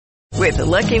With the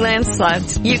Lucky Land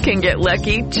Slots, you can get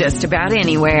lucky just about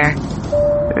anywhere.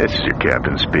 This is your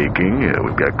captain speaking.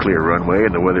 We've got clear runway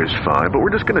and the weather's fine, but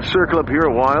we're just going to circle up here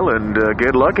a while and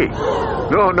get lucky.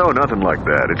 No, nothing like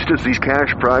that. It's just these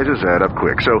cash prizes add up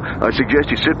quick. So I suggest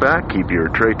you sit back, keep your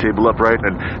tray table upright,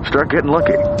 and start getting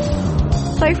lucky.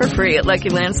 Play for free at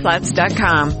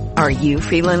LuckyLandSlots.com. Are you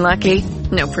feeling lucky?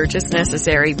 No purchase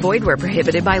necessary. Void where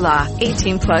prohibited by law.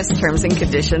 18+ terms and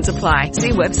conditions apply.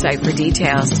 See website for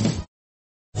details.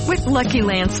 With Lucky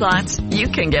Land Slots, you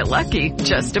can get lucky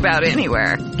just about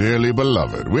anywhere. Dearly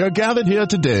beloved, we are gathered here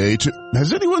today to...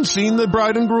 Has anyone seen the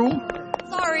bride and groom?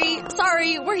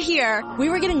 Sorry, we're here. We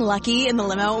were getting lucky in the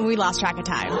limo and we lost track of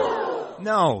time.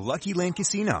 No, Lucky Land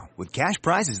Casino, with cash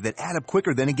prizes that add up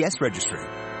quicker than a guest registry.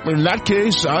 In that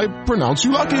case, I pronounce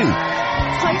you lucky.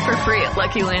 Play for free at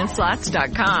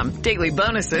LuckyLandSlots.com. Daily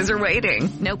bonuses are waiting.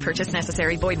 No purchase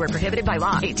necessary. Void where prohibited by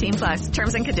law. 18+.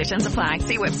 Terms and conditions apply.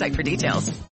 See website for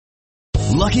details.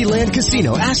 Lucky Land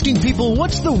Casino, asking people,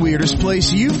 what's the weirdest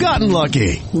place you've gotten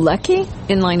lucky? Lucky?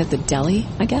 In line at the deli,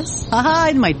 I guess? Aha,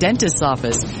 in my dentist's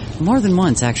office. More than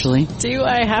once, actually. Do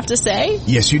I have to say?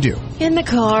 Yes, you do. In the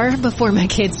car before my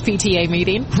kids' PTA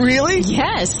meeting. Really?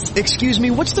 Yes. Excuse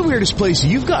me, what's the weirdest place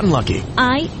you've gotten lucky?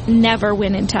 I never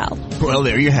win and tell. Well,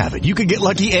 there you have it. You can get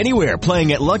lucky anywhere,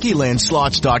 playing at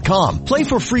LuckyLandSlots.com. Play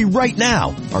for free right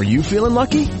now. Are you feeling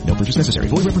lucky? No purchase necessary.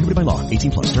 Void where prohibited by law.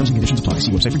 18+. Terms and conditions apply.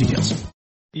 See website for details.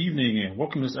 Evening and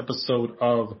welcome to this episode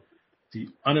of the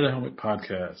Under the Helmet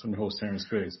podcast. I'm your host, Terrence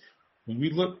Griggs. When we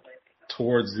look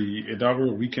towards the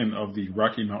inaugural weekend of the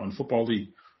Rocky Mountain Football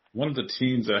League, one of the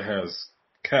teams that has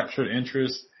captured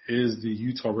interest is the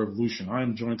Utah Revolution. I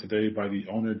am joined today by the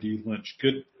owner, D. Lynch.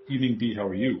 Good evening, D. How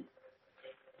are you?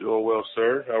 Doing well,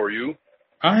 sir. How are you?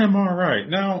 I am all right.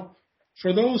 Now,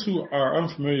 for those who are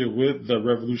unfamiliar with the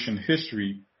Revolution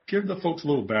history, give the folks a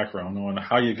little background on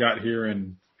how you got here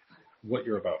and what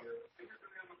you're about.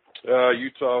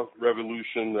 Utah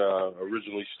Revolution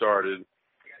originally started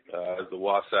as the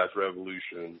Wasatch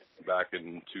Revolution back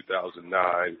in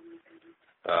 2009,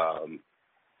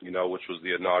 which was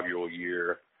the inaugural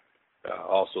year,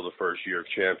 also the first year of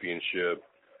championship.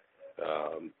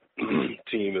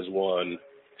 Team has won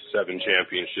 7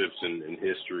 championships in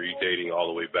history, dating all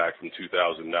the way back from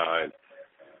 2009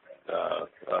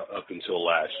 up until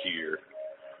last year.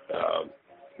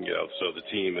 So the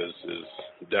team has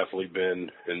definitely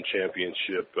been in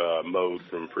championship mode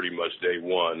from pretty much day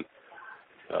one.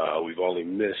 We've only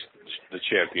missed the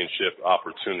championship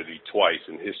opportunity twice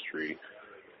in history.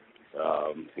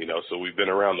 So we've been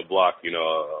around the block,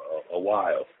 a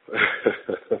while.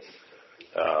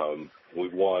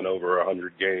 We've won over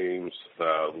 100 games.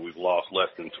 We've lost less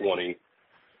than 20.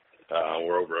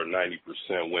 We're over a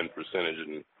 90% win percentage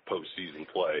in postseason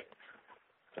play.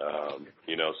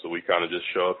 So we kind of just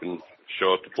show up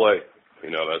to play.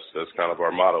 That's kind of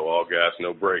our motto: all gas,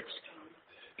 no brakes.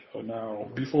 So now,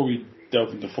 before we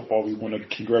delve into football, we want to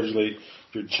congratulate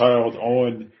your child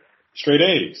on straight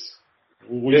A's.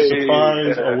 Were you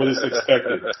surprised or was it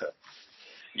expected?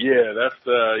 Yeah, that's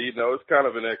it's kind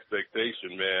of an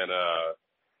expectation, man.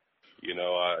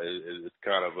 It's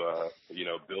kind of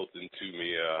built into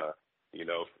me.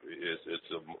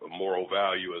 It's a moral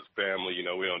value as family.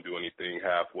 We don't do anything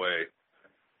halfway.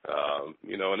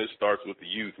 And it starts with the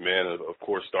youth, man. Of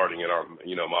course, starting in our,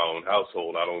 my own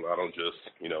household. I don't just,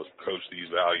 coach these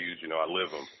values. I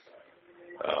live them.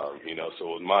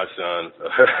 So with my son,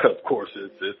 of course,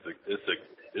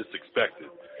 it's expected.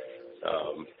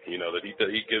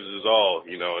 That he gives his all.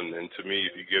 And to me,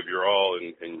 if you give your all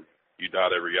and you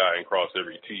dot every I and cross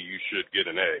every T, you should get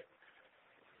an A.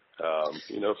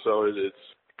 So it's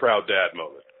proud dad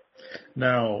moment.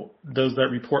 Now, does that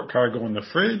report card go in the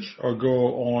fridge or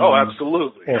go on? Oh,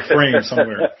 absolutely. Or framed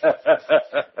somewhere?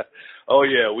 Oh,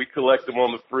 yeah. We collect them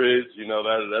on the fridge.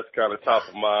 That's kind of top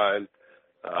of mind.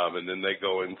 And then they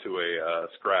go into a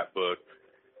scrapbook.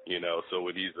 So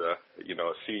when he's a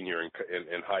senior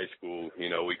in high school,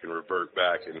 we can revert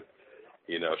back and,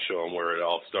 show him where it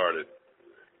all started.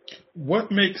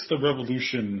 What makes the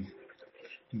Revolution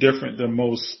different than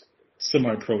most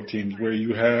semi-pro teams where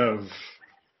you have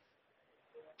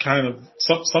kind of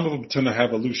some of them tend to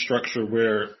have a loose structure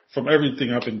where, from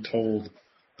everything I've been told,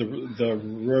 the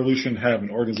Revolution have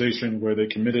an organization where they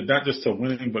committed not just to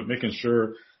winning but making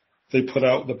sure they put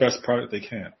out the best product they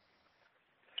can?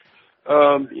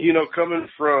 Coming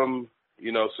from,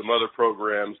 some other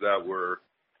programs that were,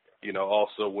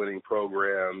 also winning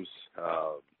programs,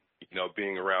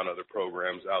 being around other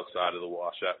programs outside of the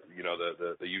Wasatch,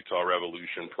 the Utah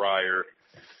Revolution prior,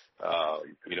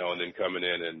 and then coming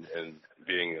in and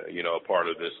being, a part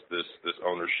of this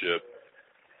ownership,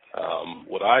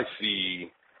 What I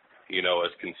see,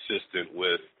 as consistent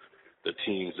with the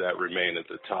teams that remain at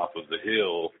the top of the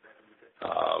hill,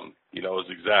 is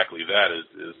exactly that,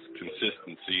 is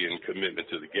consistency and commitment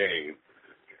to the game.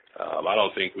 I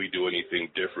don't think we do anything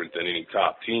different than any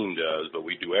top team does, but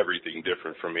we do everything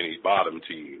different from any bottom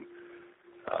team.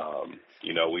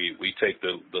 We take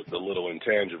the little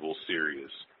intangibles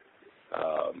serious.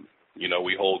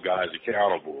 We hold guys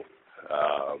accountable.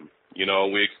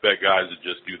 We expect guys to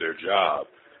just do their job.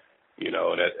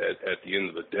 And at the end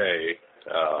of the day,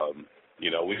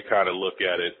 we kind of look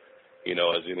at it,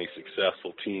 as any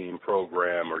successful team,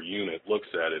 program, or unit looks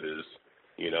at it as,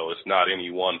 it's not any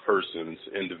one person's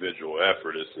individual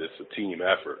effort. It's a team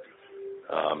effort.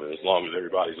 And as long as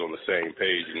everybody's on the same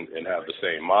page and have the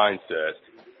same mindset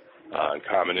and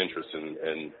common interests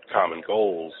and common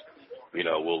goals,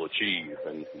 we'll achieve.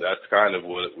 And that's kind of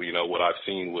what I've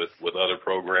seen with other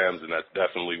programs, and that's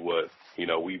definitely what,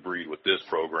 we breed with this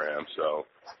program. So,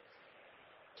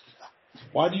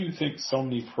 why do you think so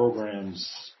many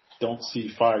programs don't see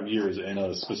 5 years in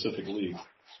a specific league?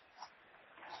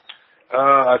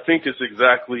 I think it's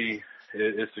exactly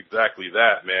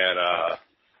that, man.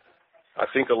 I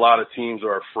think a lot of teams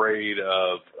are afraid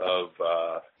of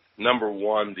number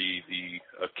one, the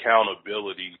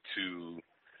accountability to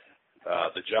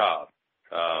the job.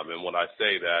 And when I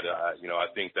say that, I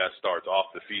think that starts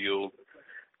off the field.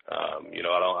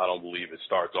 I don't believe it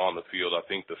starts on the field. I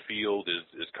think the field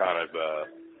is kind of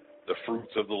the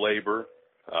fruits of the labor,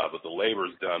 but the labor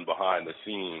is done behind the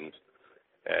scenes.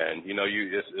 And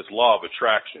it's law of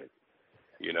attraction.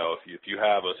 If you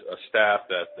have a staff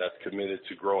that's committed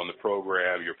to growing the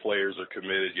program, your players are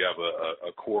committed. You have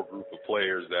a core group of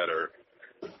players that are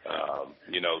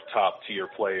top tier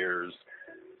players.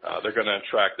 They're going to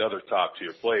attract other top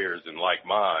tier players in like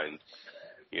minds.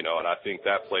 And I think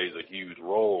that plays a huge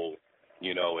role,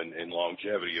 in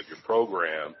longevity of your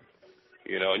program,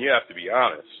 and you have to be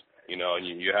honest, and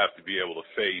you have to be able to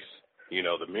face,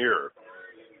 the mirror.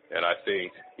 And I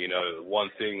think, one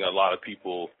thing a lot of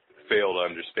people fail to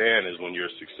understand is when you're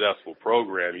a successful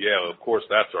program, of course,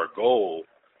 that's our goal.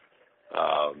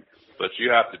 But you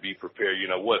have to be prepared,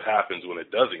 what happens when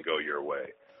it doesn't go your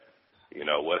way?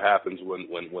 What happens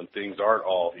when things aren't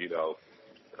all,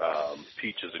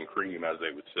 peaches and cream, as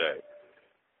they would say.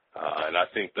 And I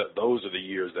think that those are the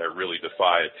years that really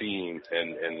defy a team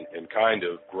and kind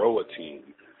of grow a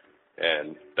team.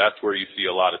 And that's where you see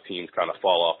a lot of teams kind of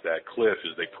fall off that cliff,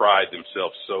 is they pride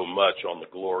themselves so much on the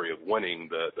glory of winning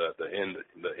the end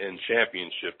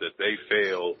championship that they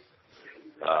fail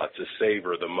to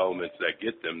savor the moments that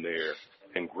get them there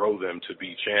and grow them to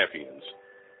be champions.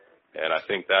 And I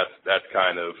think that's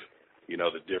kind of,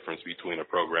 the difference between a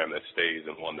program that stays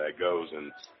and one that goes.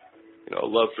 And,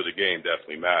 love for the game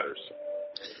definitely matters.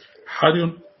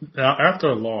 Now, after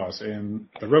a loss, and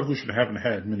the Revolution haven't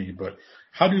had many, but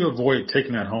how do you avoid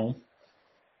taking that home?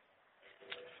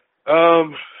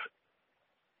 To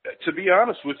be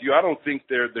honest with you, I don't think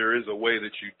there is a way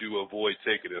that you do avoid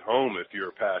taking it home if you're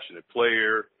a passionate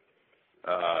player,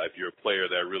 if you're a player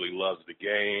that really loves the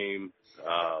game,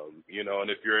 and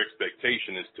if your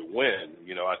expectation is to win.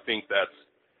 I think that's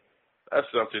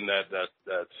something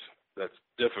that's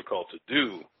difficult to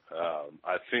do.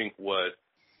 I think what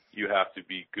you have to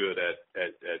be good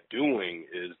at doing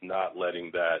is not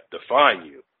letting that define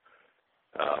you,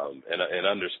 and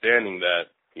understanding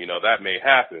that that may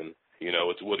happen.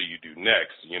 It's what do you do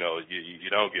next? You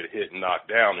don't get hit and knocked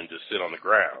down and just sit on the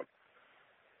ground.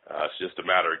 It's just a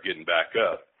matter of getting back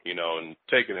up, and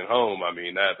taking it home. I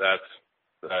mean,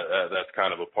 that's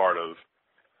kind of a part of,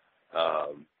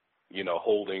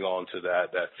 holding on to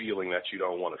that feeling that you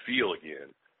don't want to feel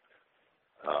again.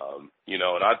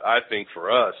 And I think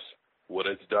for us, what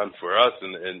it's done for us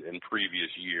in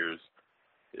previous years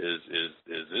is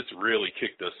it's really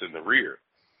kicked us in the rear.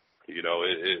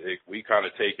 We kind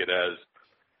of take it as,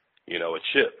 a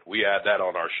chip. We add that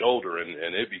on our shoulder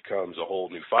and it becomes a whole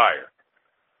new fire.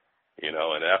 And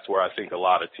that's where I think a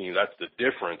lot of teams, that's the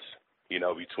difference,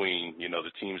 between,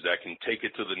 the teams that can take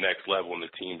it to the next level and the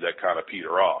teams that kind of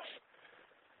peter off.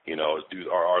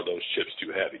 Are those chips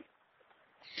too heavy?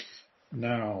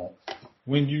 Now,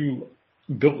 when you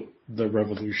built the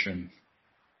Revolution,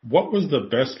 what was the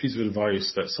best piece of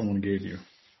advice that someone gave you?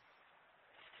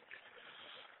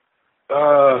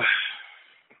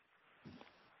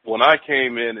 When I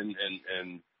came in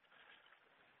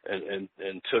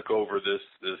and took over this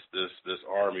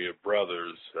army of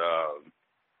brothers,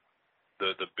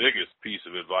 the biggest piece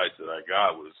of advice that I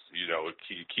got was,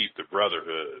 keep the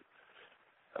brotherhood.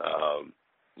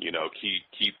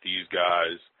 Keep these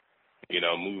guys,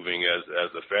 moving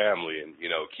as a family and,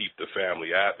 keep the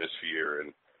family atmosphere.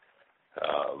 And,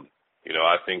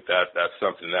 I think that's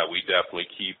something that we definitely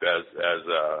keep as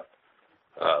a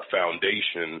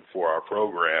foundation for our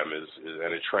program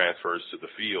and it transfers to the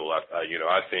field.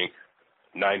 I think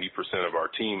 90% of our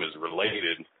team is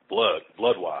related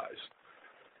blood-wise.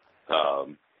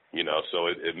 So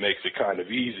it makes it kind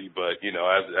of easy, but,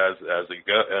 as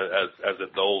the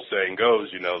old saying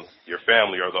goes, your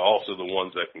family are also the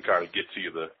ones that can kind of get to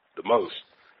you the most.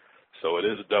 So it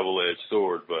is a double-edged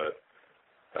sword, but,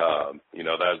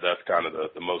 that's kind of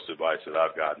the most advice that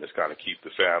I've gotten is kind of keep the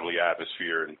family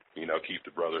atmosphere and, keep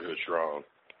the brotherhood strong.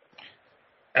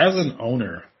 As an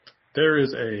owner, there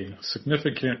is a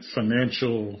significant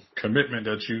financial commitment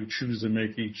that you choose to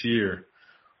make each year.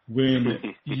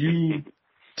 When you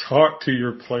talk to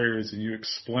your players and you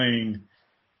explain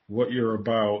what you're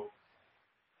about,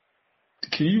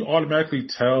 can you automatically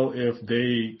tell if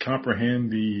they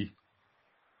comprehend the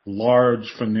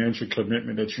large financial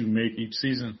commitment that you make each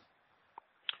season?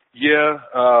 Yeah,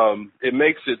 it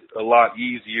makes it a lot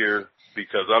easier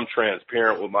because I'm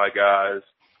transparent with my guys.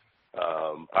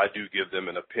 I do give them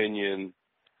an opinion.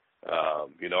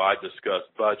 I discuss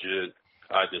budget.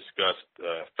 I discuss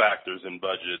factors in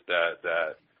budget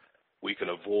that we can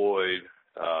avoid.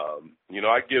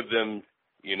 I give them,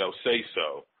 say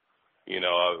so.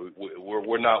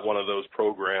 We're not one of those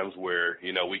programs where,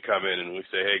 we come in and we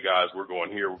say, hey guys, we're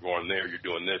going here, we're going there, you're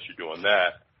doing this, you're doing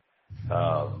that.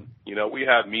 We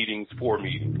have meetings, 4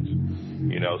 meetings,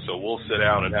 so we'll sit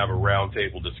down and have a round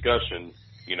table discussion,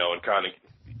 and kind of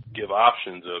give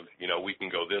options of, we can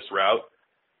go this route.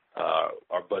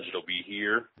 Our budget will be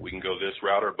here. We can go this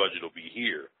route. Our budget will be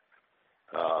here.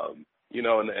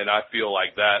 And I feel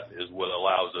like that is what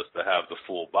allows us to have the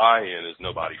full buy-in is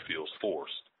nobody feels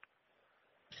forced.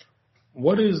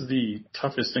 What is the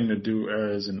toughest thing to do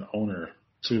as an owner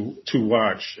to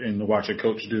watch and to watch a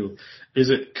coach do? Is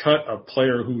it cut a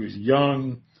player who is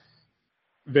young,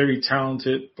 very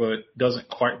talented, but doesn't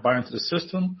quite buy into the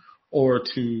system, or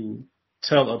to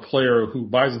tell a player who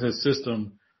buys into the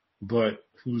system but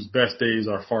whose best days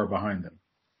are far behind them?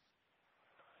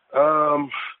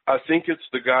 I think it's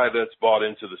the guy that's bought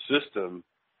into the system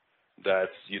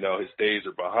that's, his days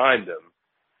are behind him.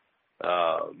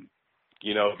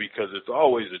 Because it's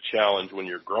always a challenge when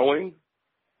you're growing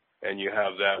and you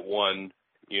have that one,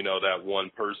 that one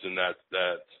person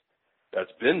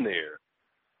that's been there.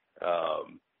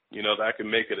 That can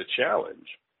make it a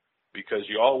challenge because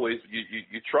you always,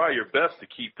 you try your best to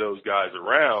keep those guys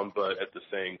around, but at the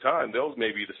same time, those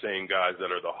may be the same guys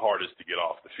that are the hardest to get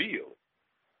off the field.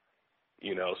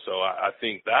 So I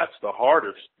think that's the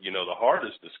hardest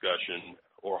discussion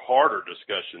or harder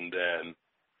discussion than,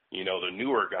 the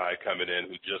newer guy coming in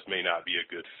who just may not be a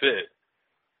good fit.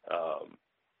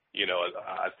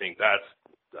 I think that's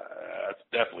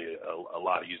definitely a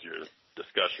lot easier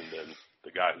discussion than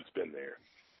the guy who's been there.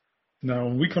 Now,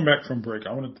 when we come back from break,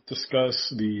 I want to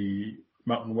discuss the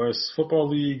Mountain West Football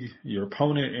League, your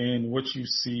opponent, and what you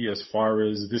see as far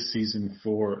as this season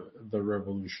for the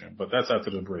Revolution. But that's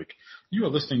after the break. You are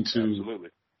listening to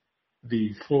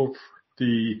the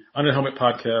Under Helmet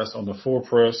podcast on the Full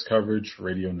Press Coverage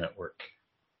Radio Network.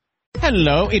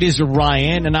 Hello, it is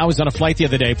Ryan, and I was on a flight the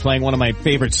other day playing one of my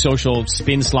favorite social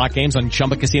spin slot games on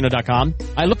ChumbaCasino.com.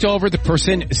 I looked over at the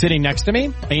person sitting next to me,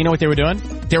 and you know what they were doing?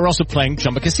 They were also playing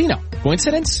Chumba Casino.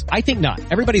 Coincidence? I think not.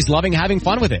 Everybody's loving having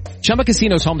fun with it. Chumba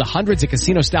Casino is home to hundreds of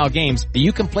casino-style games that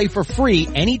you can play for free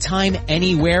anytime,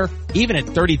 anywhere, even at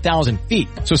 30,000 feet.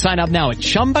 So sign up now at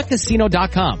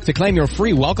ChumbaCasino.com to claim your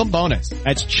free welcome bonus.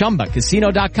 That's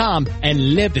ChumbaCasino.com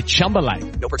and live the Chumba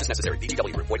life. No purchase necessary.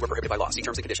 VGW. Void where prohibited by law. See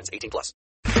terms and conditions. 18+.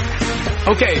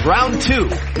 Okay, round 2.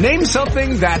 Name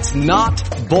something that's not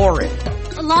boring.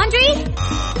 A laundry?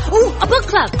 Ooh, a book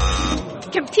club.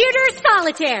 Computer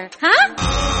solitaire, huh?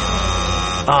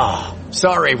 Ah,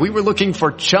 sorry, we were looking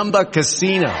for Chumba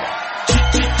Casino.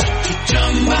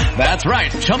 That's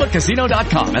right,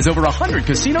 ChumbaCasino.com has over 100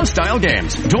 casino-style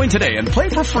games. Join today and play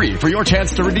for free for your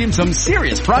chance to redeem some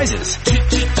serious prizes.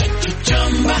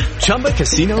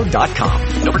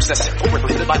 ChumbaCasino.com. No purchase necessary. Void where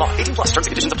prohibited by law. 18+. Terms and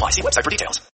conditions apply. See website for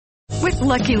details. With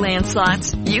Lucky Land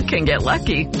Slots, you can get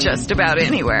lucky just about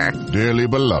anywhere. Dearly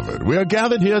beloved, we are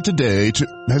gathered here today to...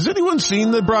 Has anyone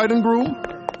seen the bride and groom?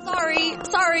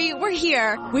 Sorry, we're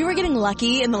here. We were getting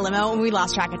lucky in the limo and we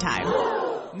lost track of time.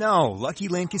 No, Lucky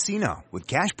Land Casino, with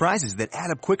cash prizes that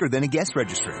add up quicker than a guest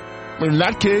registry. In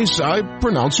that case, I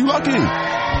pronounce you lucky.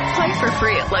 Play for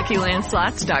free at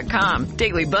LuckyLandSlots.com.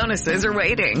 Daily bonuses are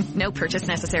waiting. No purchase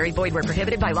necessary. Void where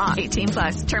prohibited by law.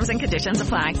 18+. Terms and conditions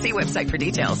apply. See website for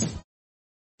details.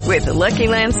 With the Lucky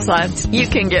Land Slots, you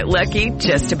can get lucky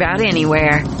just about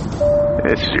anywhere.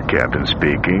 This is your captain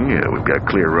speaking. We've got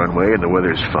clear runway and the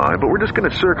weather's fine, but we're just going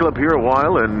to circle up here a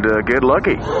while and get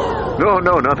lucky. No,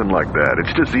 nothing like that.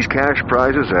 It's just these cash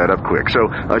prizes add up quick. So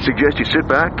I suggest you sit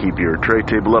back, keep your tray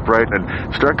table upright,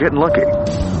 and start getting lucky.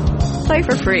 Play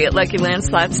for free at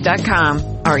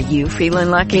LuckyLandSlots.com. Are you feeling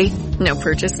lucky? No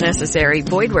purchase necessary.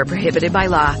 Void where prohibited by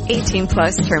law.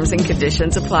 18+ terms and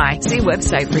conditions apply. See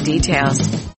website for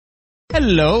details.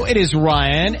 Hello, it is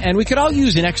Ryan, and we could all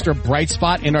use an extra bright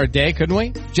spot in our day, couldn't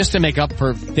we? Just to make up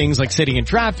for things like sitting in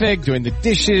traffic, doing the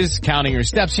dishes, counting your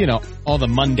steps, all the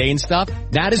mundane stuff.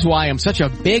 That is why I'm such a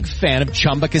big fan of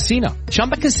Chumba Casino.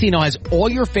 Chumba Casino has all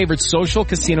your favorite social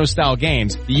casino-style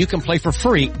games that you can play for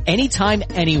free anytime,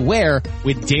 anywhere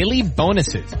with daily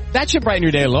bonuses. That should brighten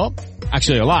your day a little.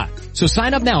 Actually, a lot. So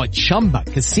sign up now at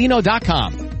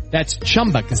ChumbaCasino.com. That's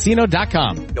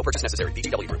ChumbaCasino.com. No purchase necessary.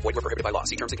 VGW Group. Void where prohibited by law.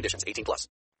 See terms and conditions. 18+.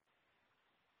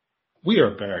 We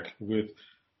are back with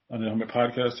Under the Helmet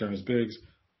Podcast. Ernest Biggs,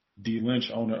 D. Lynch,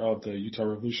 owner of the Utah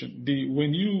Revolution. D,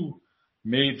 when you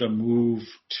made the move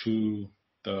to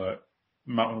the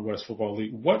Mountain West Football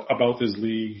League, what about this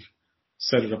league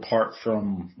set it apart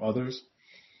from others?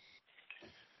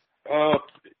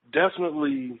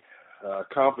 Definitely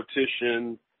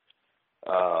competition.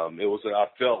 I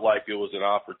felt like it was an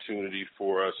opportunity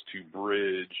for us to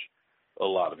bridge a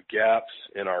lot of gaps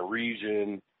in our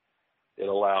region. It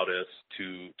allowed us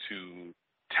to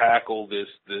tackle this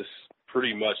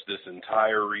pretty much this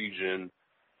entire region.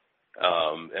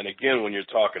 And again, when you're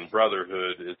talking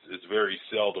brotherhood, it's very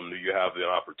seldom do you have the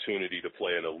opportunity to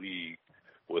play in a league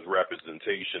with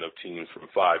representation of teams from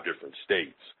 5 different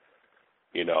states.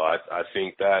 I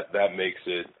think that makes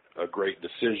it a great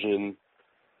decision.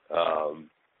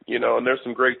 And there's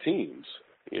some great teams,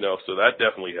 so that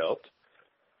definitely helped.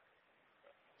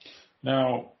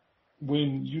 Now,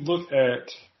 when you look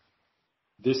at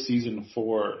this season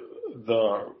for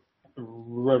the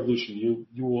Revolution,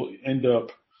 you will end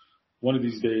up one of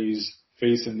these days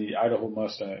facing the Idaho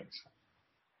Mustangs.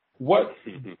 What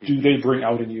do they bring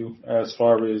out in you as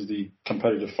far as the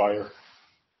competitive fire?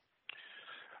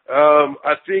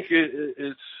 I think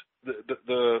it's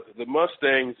the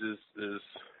Mustangs is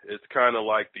it's kind of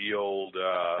like the old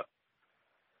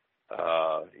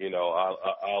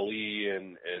Ali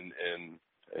and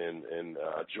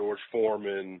George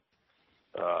Foreman,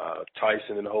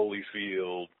 Tyson and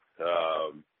Holyfield.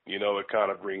 It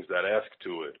kind of brings that esque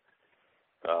to it.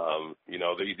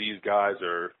 These guys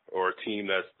are a team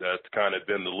that's kind of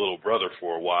been the little brother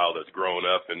for a while that's grown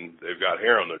up and they've got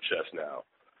hair on their chest now.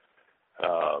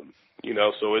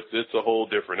 So it's a whole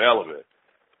different element.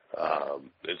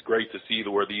 It's great to see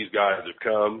where these guys have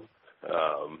come.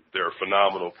 They're a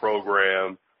phenomenal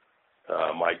program.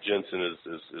 Mike Jensen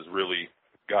has really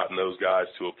gotten those guys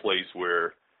to a place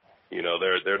where,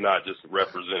 they're not just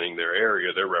representing their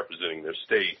area, they're representing their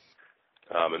state.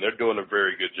 And they're doing a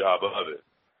very good job of it.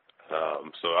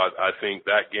 So I think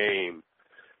that game,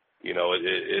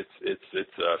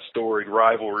 it's a storied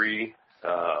rivalry.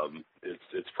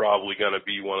 It's probably going to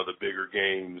be one of the bigger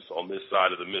games on this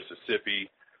side of the Mississippi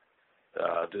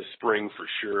this spring for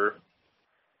sure.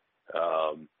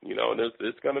 And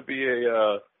it's going to be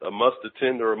a must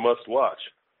attend or a must watch.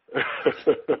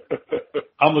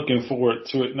 I'm looking forward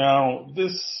to it. Now,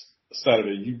 this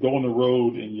Saturday, you go on the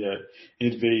road and you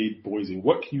invade Boise.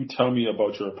 What can you tell me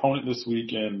about your opponent this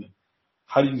week, and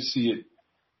how do you see it?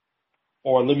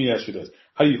 Or let me ask you this: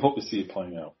 how do you hope to see it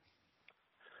playing out?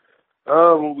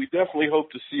 Well, we definitely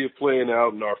hope to see it playing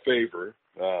out in our favor.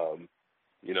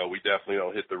 We definitely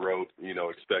don't hit the road,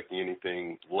 expecting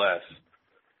anything less.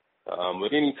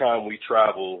 But anytime we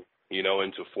travel,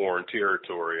 into foreign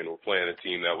territory and we're playing a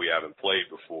team that we haven't played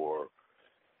before,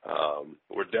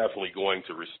 we're definitely going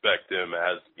to respect them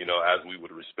as we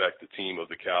would respect a team of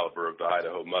the caliber of the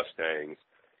Idaho Mustangs,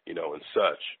 and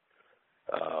such.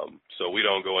 So we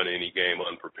don't go into any game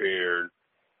unprepared.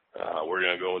 We're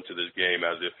going to go into this game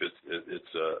as if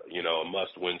it's a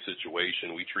must-win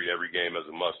situation. We treat every game as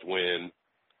a must-win.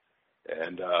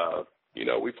 And,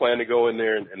 we plan to go in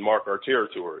there and mark our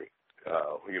territory.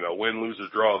 Win, lose, or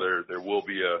draw, there will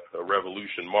be a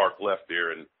Revolution mark left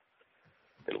there in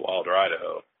Wilder,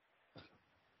 Idaho.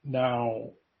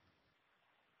 Now,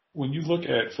 when you look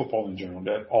at football in general,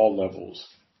 at all levels,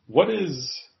 what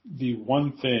is the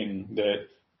one thing that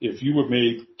if you were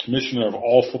made commissioner of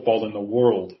all football in the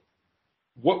world,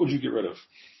 what would you get rid of?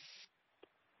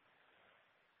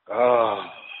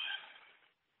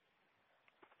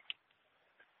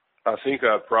 I think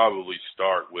I'd probably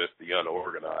start with the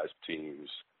unorganized teams.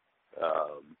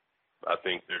 I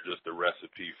think they're just a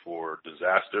recipe for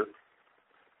disaster.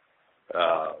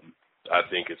 I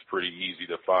think it's pretty easy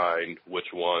to find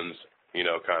which ones,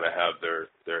 kind of have their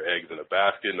eggs in a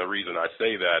basket. And the reason I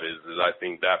say that is I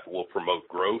think that will promote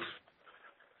growth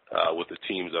with the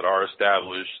teams that are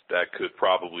established. That could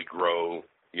probably grow,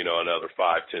 another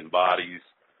 5-10 bodies.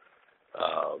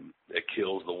 It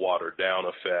kills the watered down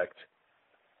effect.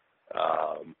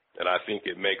 And I think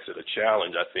it makes it a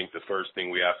challenge. I think the first thing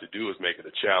we have to do is make it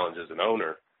a challenge as an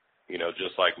owner,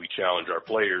 just like we challenge our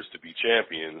players to be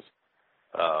champions.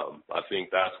 I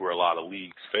think that's where a lot of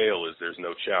leagues fail, is there's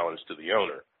no challenge to the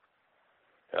owner.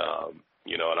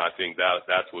 And I think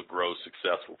that's what grows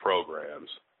successful programs.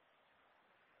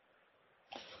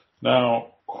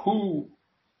 Now, who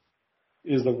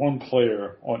is the one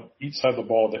player on each side of the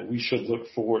ball that we should look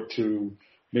forward to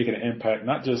making an impact,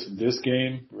 not just this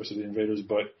game versus the Invaders,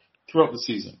 but throughout the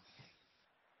season?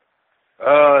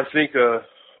 I think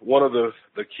one of the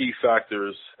key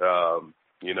factors, and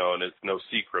it's no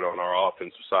secret on our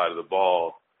offensive side of the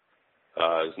ball,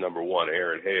 is number one,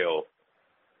 Aaron Hale.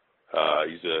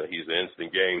 He's an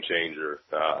instant game changer.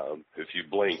 If you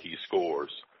blink, he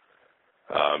scores.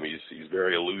 He's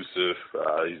very elusive.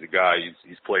 He's a guy.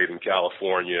 He's played in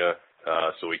California,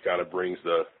 so he kind of brings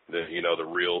the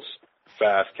real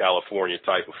fast California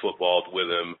type of football with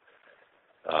him.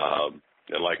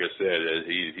 And like I said,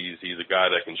 he's a guy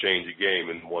that can change a game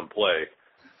in one play.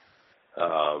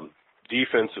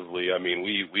 Defensively,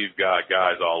 we've got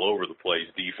guys all over the place.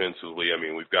 Defensively,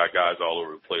 we've got guys all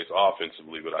over the place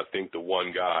offensively, but I think the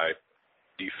one guy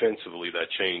defensively that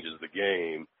changes the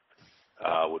game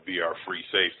would be our free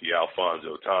safety,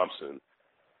 Alfonso Thompson.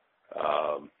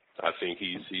 I think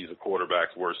he's a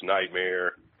quarterback's worst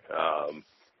nightmare.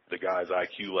 The guy's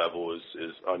IQ level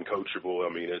is uncoachable.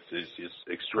 It's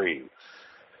extreme.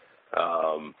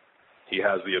 He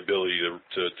has the ability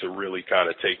to really kind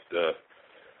of take the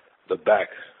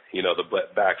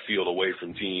backfield away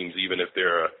from teams, even if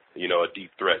they're a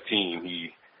deep threat team.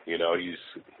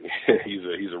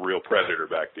 He's a real predator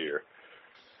back there.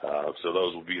 So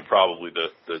those will be probably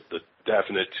the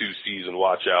definite 2-season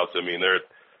watch outs.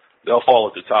 They'll fall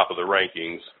at the top of the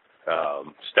rankings,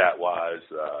 stat wise,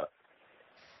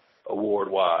 award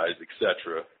wise,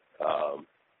 etc.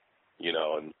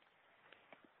 And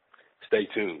stay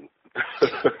tuned.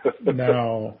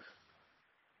 Now,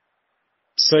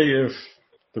 say if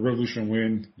the Revolution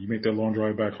win, you make that long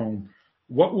drive back home,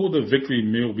 what will the victory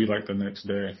meal be like the next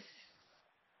day?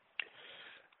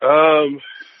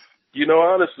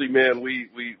 Honestly, man,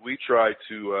 we try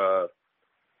to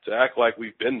act like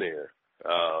we've been there.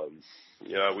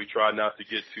 We try not to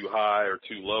get too high or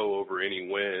too low over any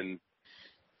win.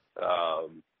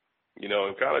 And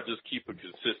kind of just keep a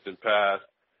consistent path,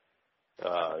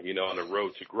 on the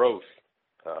road to growth.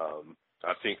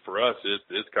 I think for us,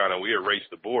 it's kind of, we erase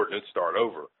the board and start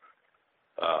over.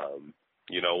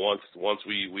 Once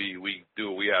we do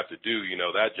what we have to do,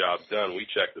 that job's done. We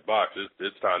check the box.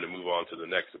 It's time to move on to the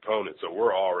next opponent. So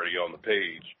we're already on the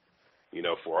page,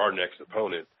 for our next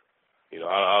opponent.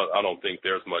 I don't think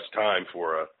there's much time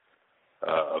for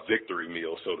a victory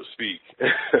meal, so to speak.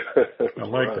 I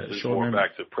like that. It's more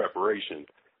back to preparation.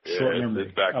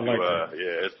 It's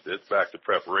back to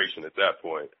preparation at that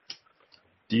point.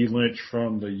 D. Lynch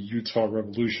from the Utah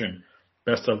Revolution.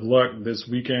 Best of luck this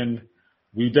weekend.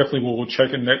 We definitely will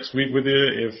check in next week with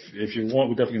you if you want.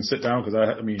 We definitely can sit down because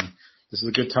this is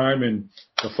a good time and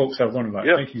the folks have learned a lot.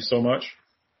 Yeah. Thank you so much.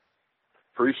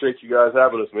 Appreciate you guys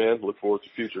having us, man. Look forward to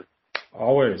the future.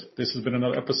 Always. This has been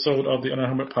another episode of the Under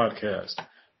Helmet Podcast.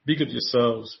 Be good to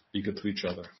yourselves. Be good to each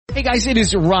other. Hey guys, it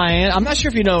is Ryan. I'm not sure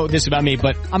if you know this about me,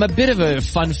 but I'm a bit of a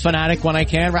fun fanatic when I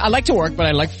can. I like to work, but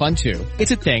I like fun too.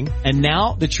 It's a thing. And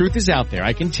now the truth is out there.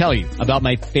 I can tell you about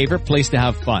my favorite place to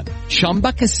have fun.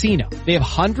 Chumba Casino. They have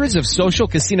hundreds of social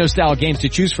casino style games to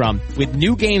choose from with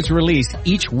new games released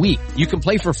each week. You can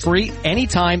play for free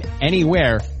anytime,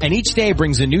 anywhere. And each day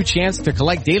brings a new chance to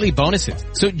collect daily bonuses.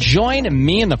 So join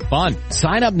me in the fun.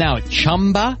 Sign up now at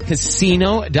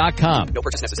ChumbaCasino.com. No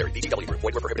purchase necessary. VGW Group.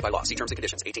 Void where prohibited by law. See terms and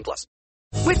conditions. 18+.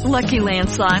 With Lucky Land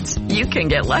Slots, you can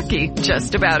get lucky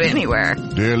just about anywhere.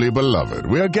 Dearly beloved,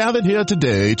 we are gathered here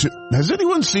today to... Has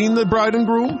anyone seen the bride and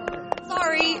groom?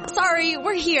 Sorry,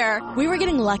 we're here. We were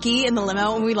getting lucky in the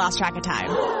limo and we lost track of time.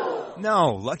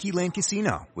 No, Lucky Land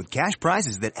Casino, with cash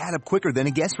prizes that add up quicker than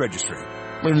a guest registry.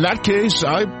 In that case,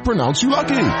 I pronounce you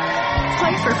lucky.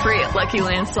 Play for free at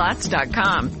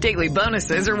LuckyLandSlots.com. Daily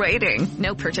bonuses are waiting.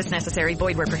 No purchase necessary.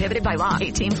 Void where prohibited by law.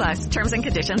 18+. Terms and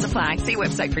conditions apply. See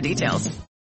website for details.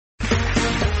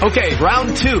 Okay,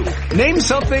 round 2. Name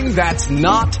something that's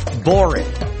not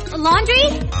boring. A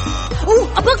laundry? Ooh,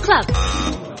 a book club.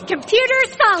 Computer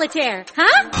solitaire,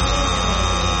 huh?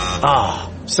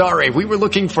 Ah, Sorry, we were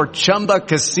looking for Chumba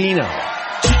Casino.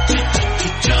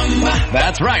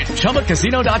 That's right.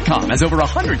 ChumbaCasino.com has over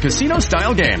 100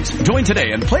 casino-style games. Join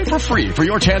today and play for free for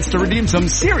your chance to redeem some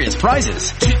serious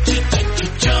prizes.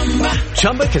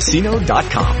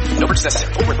 ChumbaCasino.com. No purchase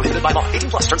necessary. Void where prohibited by law.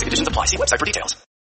 18+ terms and conditions apply. See website for details.